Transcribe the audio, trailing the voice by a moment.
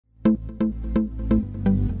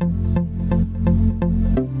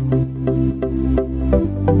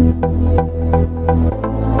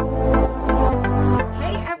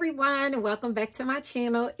back to my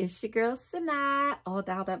channel. It's your girl Sanaa, all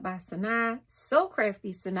dialed up by Sanaa, so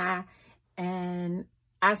crafty Sanaa, and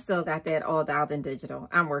I still got that all dialed in digital.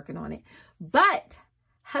 I'm working on it. But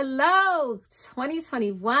hello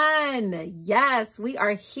 2021. Yes, we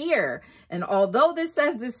are here. And although this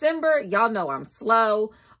says December, y'all know I'm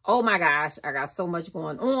slow. Oh my gosh, I got so much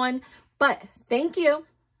going on. But thank you.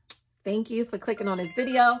 Thank you for clicking on this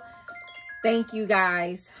video. Thank you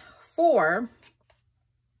guys for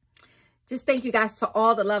thank you guys for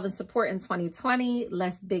all the love and support in 2020.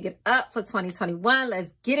 Let's big it up for 2021. Let's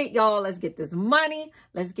get it, y'all. Let's get this money.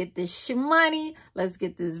 Let's get this shmoney. Let's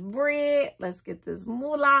get this bread. Let's get this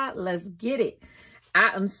moolah. Let's get it.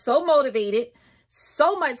 I am so motivated.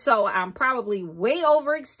 So much so, I'm probably way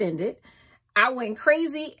overextended. I went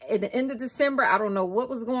crazy at the end of December. I don't know what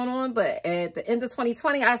was going on, but at the end of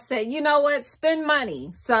 2020, I said, you know what? Spend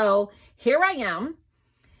money. So here I am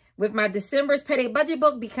with my December's payday budget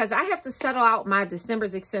book because I have to settle out my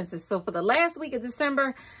December's expenses. So for the last week of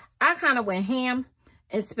December, I kind of went ham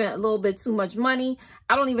and spent a little bit too much money.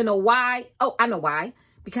 I don't even know why. Oh, I know why.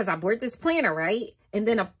 Because I bought this planner, right? And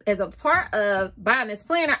then as a part of buying this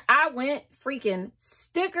planner, I went freaking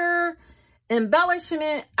sticker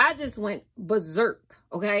embellishment. I just went berserk,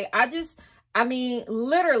 okay? I mean,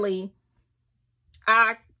 literally,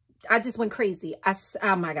 I just went crazy.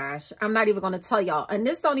 Oh my gosh, I'm not even going to tell y'all. And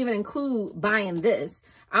this don't even include buying this.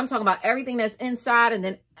 I'm talking about everything that's inside and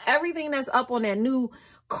then everything that's up on that new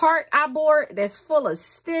cart I bought that's full of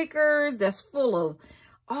stickers, that's full of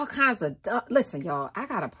all kinds of, listen, y'all, I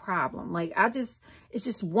got a problem. Like, it's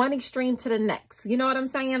just one extreme to the next. You know what I'm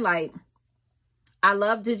saying? Like, I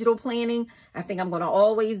love digital planning. I think I'm going to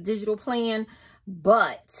always digital plan,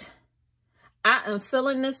 but I am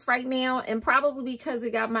feeling this right now, and probably because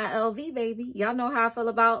it got my LV, baby. Y'all know how I feel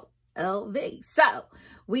about LV. So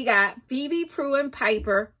we got Phoebe, Prue, and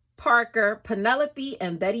Piper, Parker, Penelope,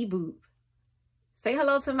 and Betty Boop. Say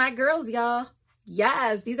hello to my girls, y'all.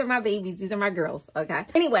 Yes, these are my babies. These are my girls, okay?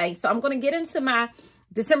 Anyway, so I'm going to get into my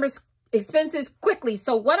December expenses quickly.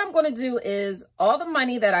 So what I'm going to do is all the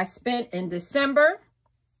money that I spent in December,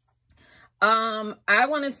 I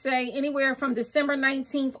want to say anywhere from December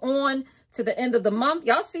 19th on to the end of the month.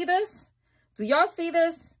 Y'all see this? Do y'all see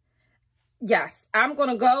this? Yes, I'm going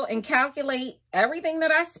to go and calculate everything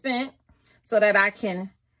that I spent so that I can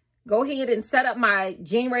go ahead and set up my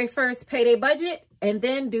January 1st payday budget and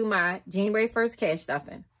then do my January 1st cash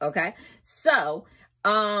stuffing. Okay. So,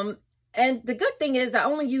 and the good thing is I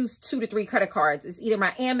only use 2 to 3 credit cards. It's either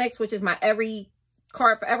my Amex, which is my every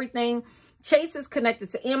card for everything. Chase is connected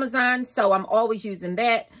to Amazon, so I'm always using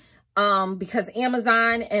that. Because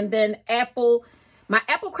Amazon, and then Apple, my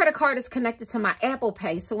Apple credit card is connected to my Apple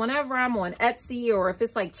Pay. So whenever I'm on Etsy or if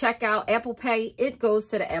it's like checkout, Apple Pay, it goes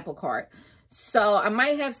to the Apple card. So I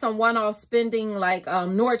might have some one-off spending like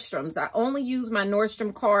Nordstrom's. I only use my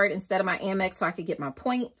Nordstrom card instead of my Amex so I could get my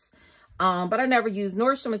points. But I never use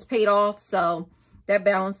Nordstrom. It's paid off, so that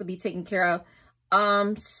balance will be taken care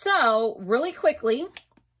of. So really quickly,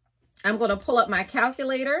 I'm going to pull up my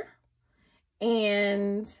calculator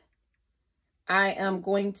and I am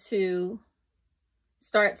going to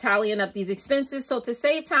start tallying up these expenses. So to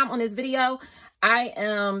save time on this video, I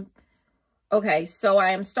am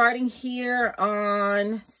starting here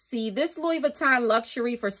on, see, this Louis Vuitton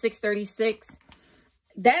luxury for $636.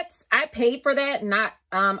 I paid for that,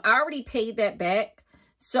 I already paid that back.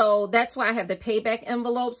 So that's why I have the payback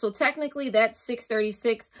envelope. So technically that's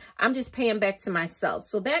 $636. I'm just paying back to myself.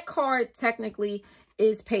 So that card technically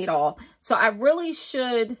is paid off. So I really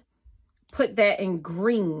should put that in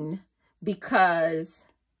green because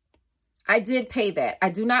I did pay that. I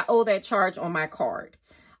do not owe that charge on my card.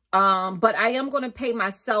 But I am going to pay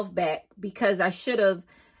myself back because I should have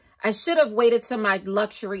waited till my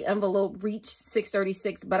luxury envelope reached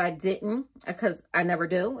 $636, but I didn't because I never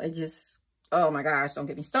do. It just, oh my gosh, don't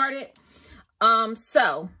get me started.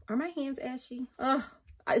 So are my hands ashy? Oh,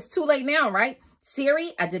 it's too late now, right?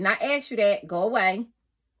 Siri, I did not ask you that. Go away.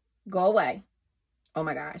 Go away. Oh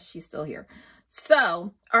my gosh, she's still here.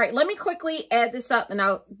 So, all right, let me quickly add this up and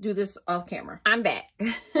I'll do this off camera. I'm back.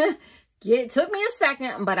 It took me a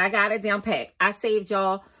second, but I got it down packed. I saved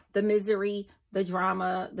y'all the misery, the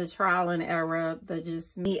drama, the trial and error, the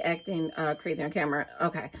just me acting crazy on camera.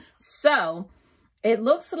 Okay, so it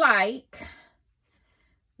looks like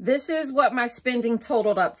this is what my spending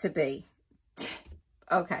totaled up to be.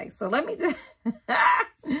 Okay, so let me just...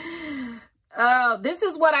 this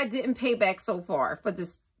is what I didn't pay back so far for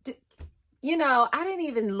this. You know, I didn't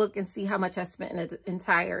even look and see how much I spent in the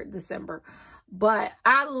entire December, but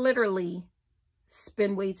I literally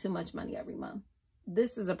spend way too much money every month.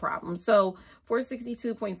 this is a problem. So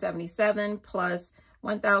 462.77 plus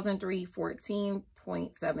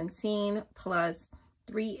 1,314.17 plus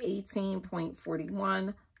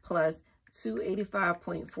 318.41 plus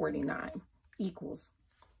 285.49 equals.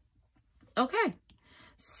 Okay,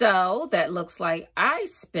 so that looks like I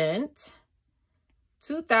spent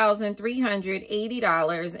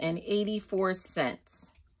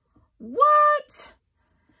 $2,380.84. What?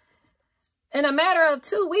 In a matter of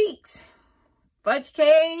 2 weeks? Fudge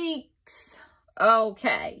cakes.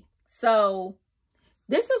 Okay, so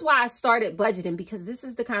this is why I started budgeting, because this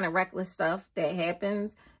is the kind of reckless stuff that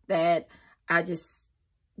happens that I just,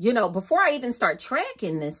 you know, before I even start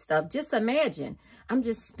tracking this stuff, just imagine I'm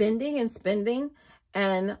just spending and spending,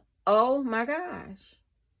 and oh my gosh.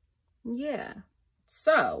 Yeah.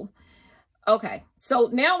 So, okay. So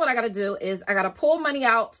now what I got to do is I got to pull money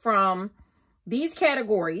out from these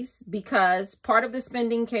categories, because part of the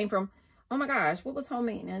spending came from, oh my gosh, what was home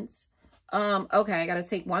maintenance? Okay, I got to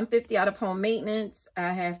take 150 out of home maintenance.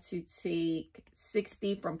 I have to take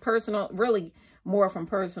 60 from personal, really more from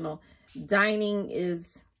personal. Dining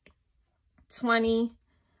is 20.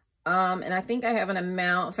 And I think I have an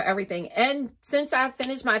amount for everything. And since I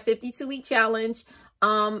finished my 52-week challenge,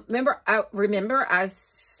 remember I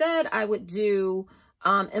said I would do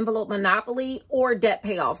envelope monopoly or debt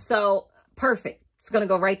payoff. So perfect. It's going to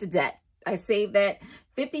go right to debt. I saved that.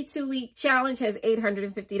 52-week challenge has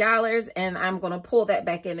 $850, and I'm going to pull that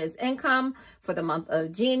back in as income for the month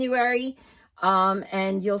of January.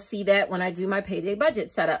 And you'll see that when I do my payday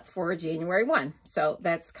budget setup for January 1. So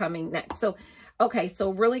that's coming next. So, okay.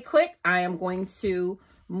 So really quick, I am going to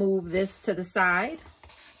move this to the side,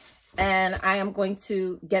 and I am going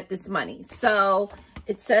to get this money. So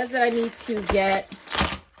it says that I need to get,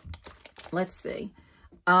 let's see.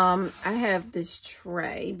 I have this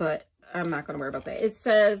tray, but I'm not going to worry about that. It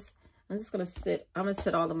says, I'm just going to sit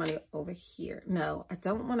all the money over here. No, I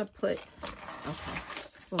don't want to put, okay,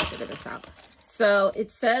 we'll figure this out. So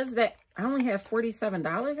it says that I only have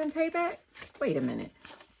 $47 in payback. Wait a minute.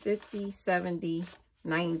 50, 70,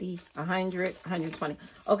 90, 100, 120.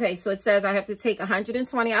 Okay, so it says I have to take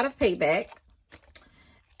 120 out of payback.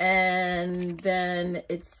 And then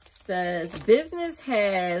it says business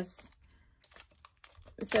has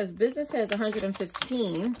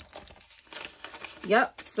 115.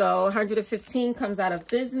 Yep, so 115 comes out of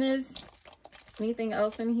business. Anything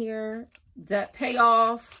else in here? Debt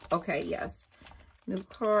payoff. Okay, yes. New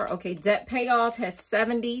car. Okay, debt payoff has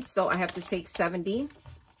 70, so I have to take 70.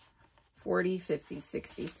 40, 50,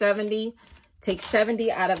 60, 70. Take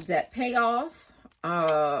 70 out of debt payoff.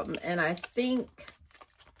 And I think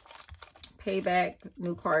payback,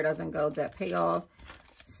 new car doesn't go, debt payoff.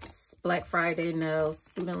 Black Friday, no.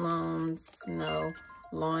 Student loans, no.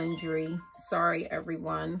 Laundry, sorry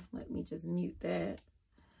everyone, let me just mute that.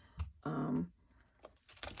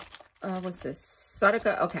 What's this?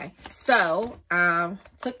 Sadaka. Okay, so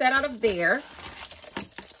took that out of there,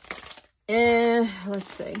 and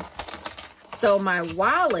let's see. So my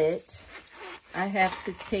wallet, I have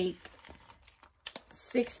to take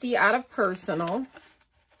 60 out of personal.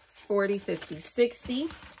 40, 50, 60.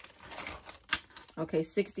 Okay,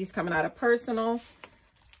 60 is coming out of personal.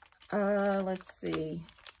 Let's see.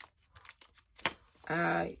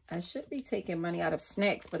 I should be taking money out of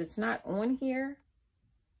snacks, but it's not on here.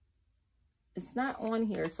 It's not on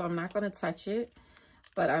here, so I'm not going to touch it.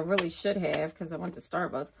 But I really should have, because I went to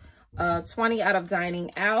Starbucks. 20 out of dining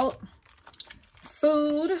out.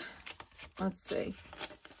 Food. Let's see.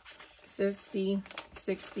 50,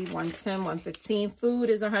 60, 110, 115. Food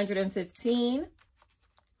is 115.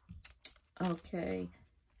 Okay.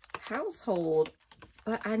 Household.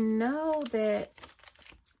 But I know that,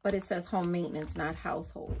 but it says home maintenance, not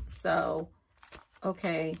household. So,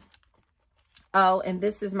 okay. Oh, and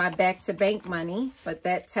this is my back to bank money, but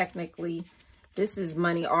that technically, this is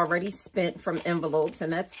money already spent from envelopes,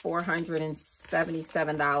 and that's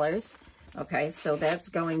 $477. Okay, so that's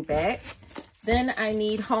going back. Then I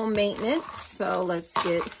need home maintenance. So let's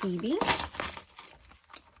get Phoebe.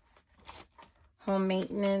 Home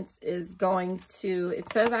maintenance is going to,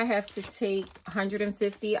 it says I have to take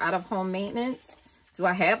 150 out of home maintenance. Do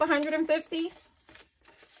I have 150?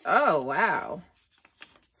 Oh, wow.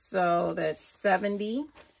 So that's 70,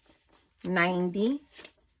 90,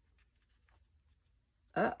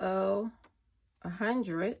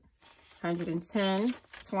 100, 110,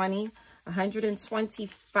 20,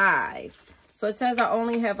 125. So it says I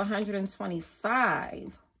only have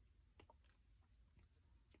 125.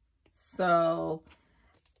 So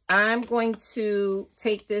I'm going to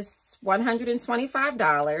take this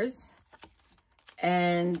 $125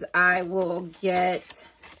 and I will get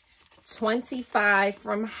 25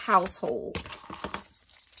 from household,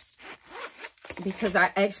 because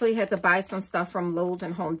I actually had to buy some stuff from Lowe's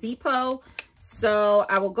and Home Depot. So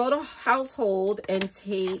I will go to household and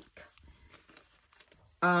take,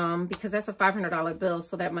 because that's a $500 bill,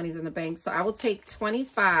 so that money's in the bank. So I will take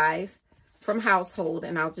 25 from household,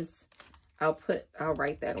 and I'll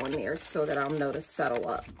write that on there so that I'll know to settle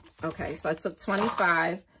up. Okay, so I took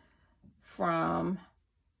 25 from,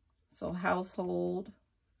 so household,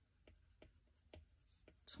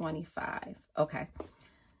 25. Okay.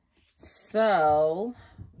 So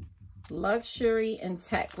luxury and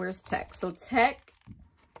tech. Where's tech? So tech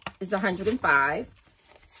is 105.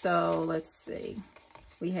 So let's see.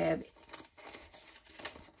 We have,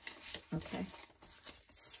 okay.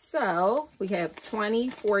 So we have 20,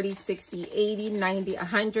 40, 60, 80, 90,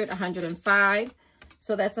 100, 105.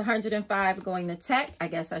 So that's 105 going to tech. I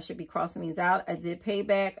guess I should be crossing these out. I did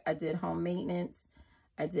payback. I did home maintenance.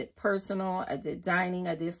 I did personal. I did dining.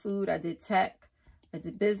 I did food. I did tech. I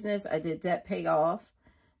did business. I did debt payoff.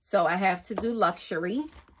 So I have to do luxury.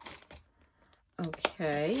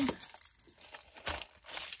 Okay.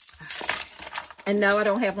 And no, I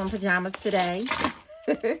don't have on pajamas today.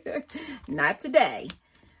 Not today.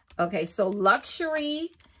 Okay, so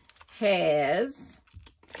luxury has,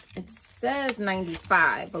 it says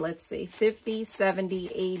 95, but let's see, 50,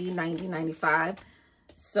 70, 80, 90, 95.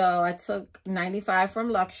 So I took 95 from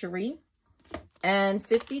luxury. And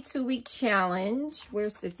 52-week challenge.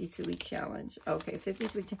 Where's 52-week challenge? Okay,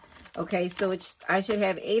 52-week. Okay, so I should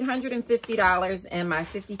have $850 in my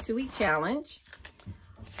 52-week challenge.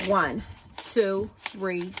 1, 2,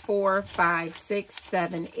 3, 4, 5, 6,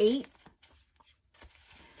 7, 8,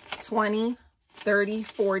 20, 30,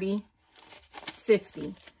 40,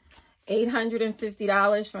 50.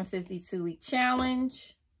 $850 from 52-week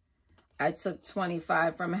challenge. I took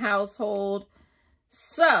 25 from household.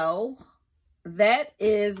 So that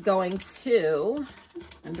is going to,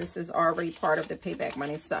 and this is already part of the payback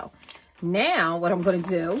money. So now what I'm going to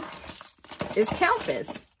do is count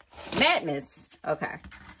this madness. Okay.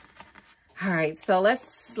 All right. So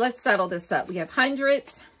let's settle this up. We have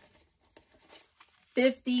hundreds,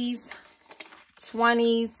 50s,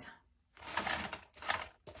 20s.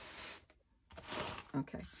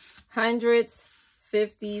 Okay. Hundreds,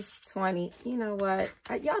 50s, 20. You know what?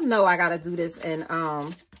 Y'all know I got to do this in,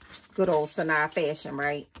 good old Sanaa fashion,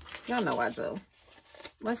 right? Y'all know I do.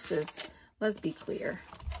 Let's be clear.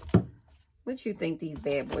 What you think these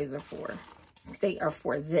bad boys are for? They are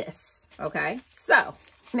for this, okay? So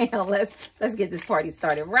now let's get this party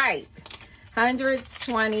started right. Hundreds,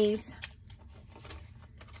 20s.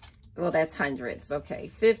 Well, that's hundreds. Okay,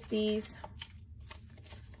 50s.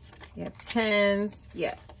 You have 10s.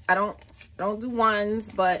 Yeah, I don't do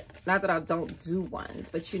ones, but not that I don't do ones,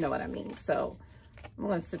 but you know what I mean. So I'm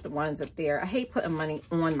going to sit the ones up there. I hate putting money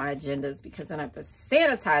on my agendas because then I have to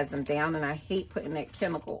sanitize them down, and I hate putting that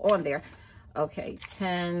chemical on there. Okay,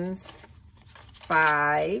 10s,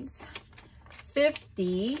 5s,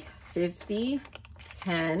 50, 50,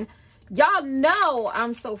 10. Y'all know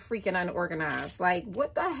I'm so freaking unorganized. Like,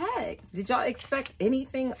 what the heck? Did y'all expect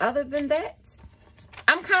anything other than that?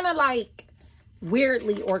 I'm kind of like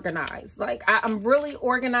weirdly organized. Like, I'm really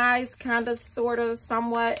organized, kind of, sort of,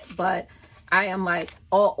 somewhat, but I am like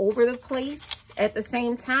all over the place at the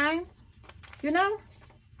same time, you know?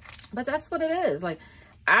 But that's what it is. Like,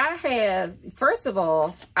 I have, first of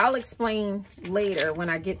all, I'll explain later when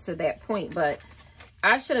I get to that point, but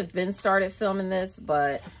I should have been started filming this,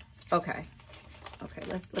 but okay. Okay,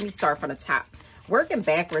 let me start from the top. Working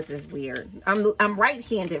backwards is weird. I'm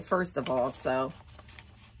right-handed, first of all, so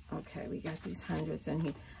okay, we got these hundreds in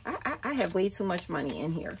here. I have way too much money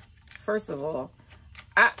in here. First of all,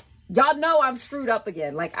 y'all know I'm screwed up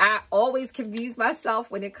again. Like, I always confuse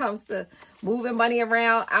myself when it comes to moving money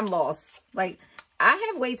around. I'm lost. Like,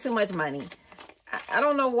 I have way too much money. I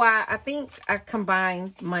don't know why. I think I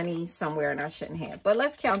combined money somewhere and I shouldn't have. But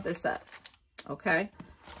let's count this up. Okay.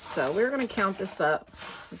 So we're going to count this up.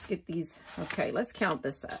 Let's get these. Okay, let's count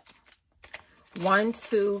this up. 1,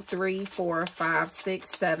 2, 3, 4, 5, 6,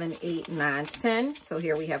 7, 8, 9, 10. So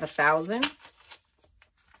here we have 1,000.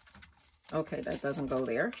 Okay, that doesn't go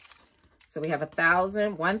there. So we have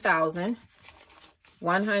 1,000, 1,000,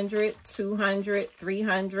 100, 200,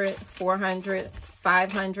 300, 400,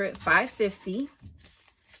 500, 550.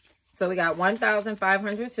 So we got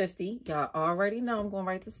 1,550. Y'all already know I'm going to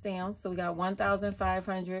write this down. So we got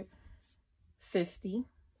 1,550.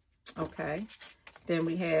 Okay. Then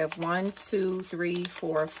we have 1, 2, 3,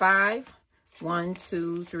 4, 5. 1,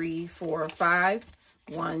 2, 3, 4, 5.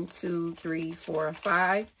 1, 2, 3, 4,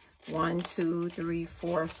 5. 1, 2, 3,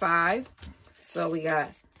 4, 5. So we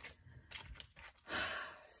got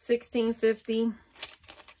 $16.50,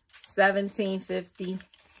 $17.50,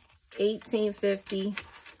 $18.50,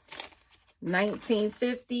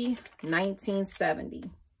 $19.50, $19.70.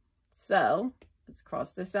 So let's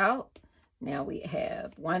cross this out. Now we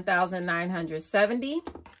have $1,970,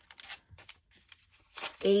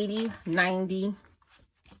 $80, $90,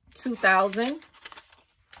 $2,000.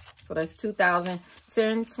 So that's $2,000, $10,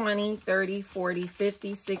 $20, $30, $40,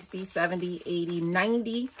 $50, $60, $70, $80,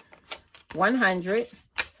 $90, $100.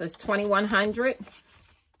 So it's $2,100,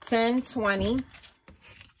 $10, $20.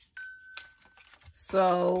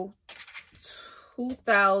 So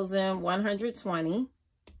 $2,120,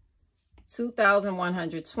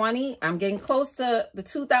 $2,120. I'm getting close to the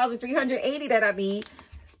 $2,380 that I need.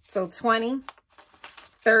 So 20,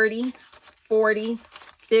 30, 40,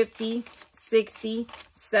 50, 60,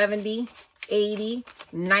 70, 80,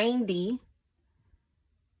 90,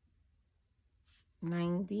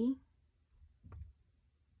 90.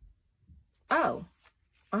 Oh,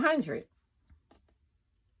 100.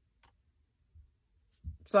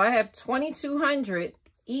 So I have 2,200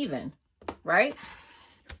 even, right?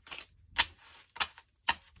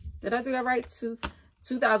 Did I do that right?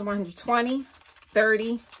 2,120,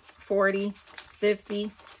 30, 40,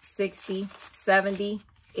 50, 60, 70,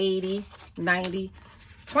 80, 90,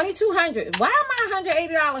 2,200. Why am I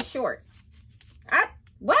 $180 short?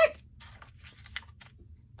 What?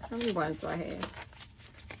 How many ones do I have?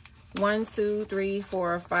 1, 2, 3,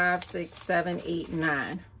 4, 5, 6, 7, 8,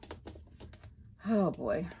 9. Oh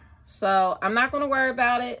boy. So I'm not going to worry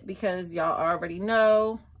about it because y'all already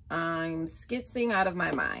know I'm skitzing out of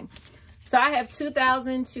my mind. So I have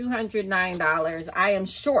 $2,209. I am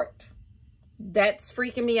short. That's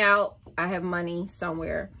freaking me out. I have money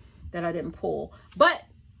somewhere that I didn't pull. But,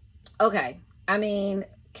 okay. I mean,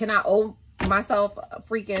 can I owe myself a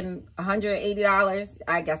freaking $180?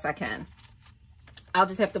 I guess I can. I'll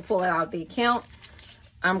just have to pull it out of the account.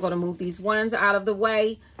 I'm going to move these ones out of the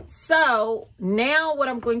way. So now what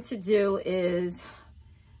I'm going to do is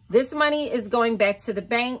this money is going back to the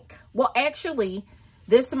bank. Well, actually,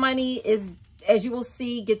 this money is, as you will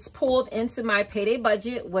see, gets pulled into my payday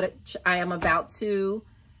budget, which I am about to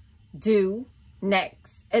do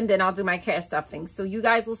next. And then I'll do my cash stuffing. So you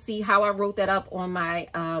guys will see how I wrote that up on my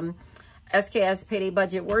SKS payday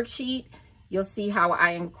budget worksheet. You'll see how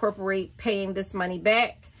I incorporate paying this money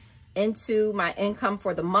back into my income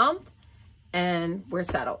for the month, and we're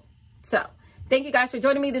settled. So thank you guys for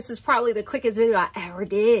joining me. This is probably the quickest video I ever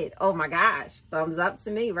did. Oh my gosh, thumbs up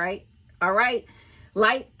to me, right? All right,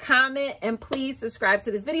 like, comment, and please subscribe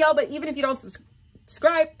to this video. But even if you don't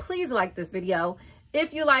subscribe, please like this video.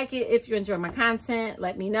 If you like it, if you enjoy my content,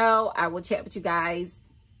 let me know. I will chat with you guys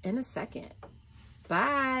in a second.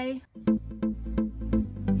 Bye.